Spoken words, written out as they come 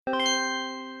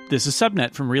This is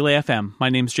Subnet from Relay FM. My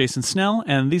name's Jason Snell,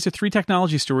 and these are 3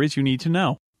 technology stories you need to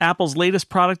know. Apple's latest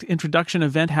product introduction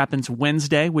event happens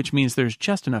Wednesday, which means there's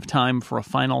just enough time for a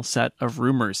final set of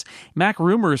rumors. Mac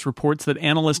Rumors reports that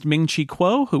analyst Ming-Chi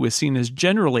Kuo, who is seen as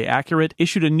generally accurate,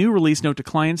 issued a new release note to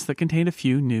clients that contained a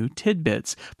few new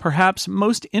tidbits. Perhaps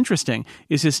most interesting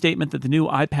is his statement that the new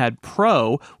iPad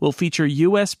Pro will feature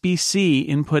USB-C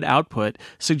input-output,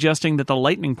 suggesting that the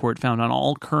Lightning port found on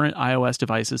all current iOS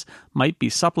devices might be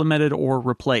supplemented or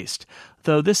replaced.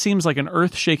 Though this seems like an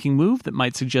earth-shaking move that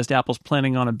might suggest Apple's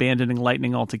planning on abandoning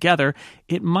Lightning altogether,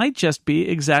 it might just be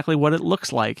exactly what it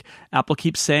looks like. Apple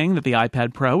keeps saying that the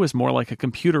iPad Pro is more like a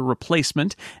computer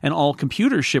replacement, and all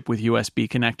computers ship with USB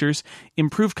connectors.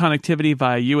 Improved connectivity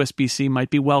via USB-C might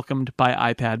be welcomed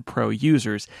by iPad Pro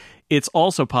users. It's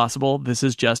also possible this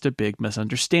is just a big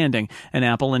misunderstanding, and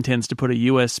Apple intends to put a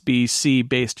USB-C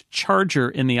based charger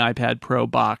in the iPad Pro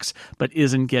box, but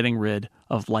isn't getting rid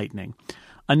of Lightning.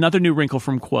 Another new wrinkle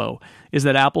from Kuo is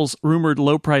that Apple's rumored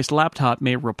low-priced laptop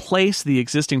may replace the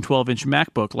existing 12-inch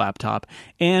MacBook laptop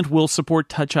and will support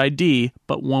Touch ID,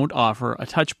 but won't offer a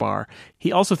touch bar.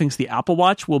 He also thinks the Apple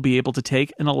Watch will be able to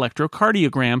take an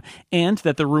electrocardiogram and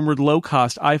that the rumored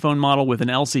low-cost iPhone model with an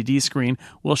LCD screen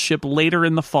will ship later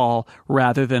in the fall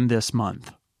rather than this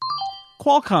month.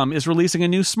 Qualcomm is releasing a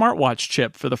new smartwatch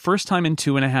chip for the first time in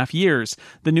 2.5 years.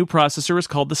 The new processor is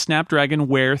called the Snapdragon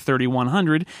Wear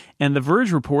 3100, and The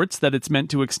Verge reports that it's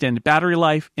meant to extend battery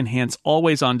life, enhance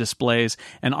always-on displays,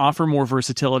 and offer more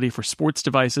versatility for sports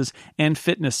devices and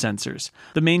fitness sensors.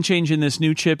 The main change in this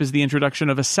new chip is the introduction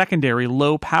of a secondary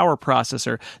low-power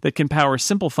processor that can power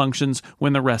simple functions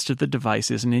when the rest of the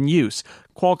device isn't in use.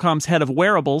 Qualcomm's head of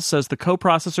wearables says the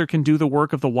coprocessor can do the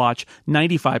work of the watch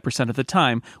 95% of the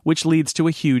time, which leads to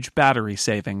a huge battery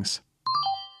savings.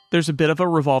 There's a bit of a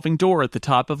revolving door at the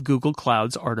top of Google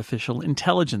Cloud's artificial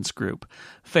intelligence group.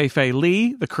 Fei-Fei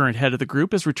Li, the current head of the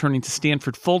group, is returning to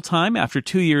Stanford full-time after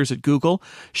 2 years at Google.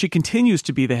 She continues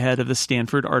to be the head of the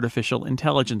Stanford Artificial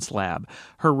Intelligence Lab.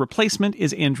 Her replacement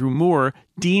is Andrew Moore,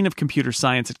 Dean of Computer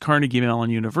Science at Carnegie Mellon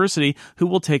University, who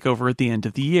will take over at the end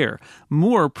of the year.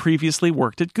 Moore previously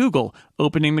worked at Google,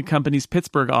 opening the company's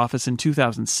Pittsburgh office in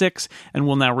 2006, and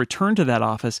will now return to that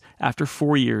office after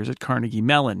 4 years at Carnegie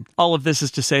Mellon. All of this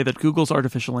is to say that Google's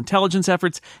artificial intelligence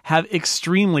efforts have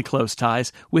extremely close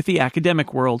ties with the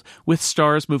academic world, with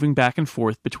stars moving back and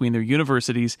forth between their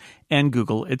universities and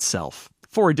Google itself.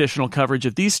 For additional coverage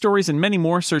of these stories and many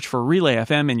more, search for Relay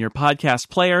FM in your podcast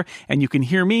player, and you can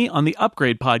hear me on the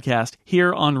Upgrade podcast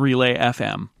here on Relay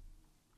FM.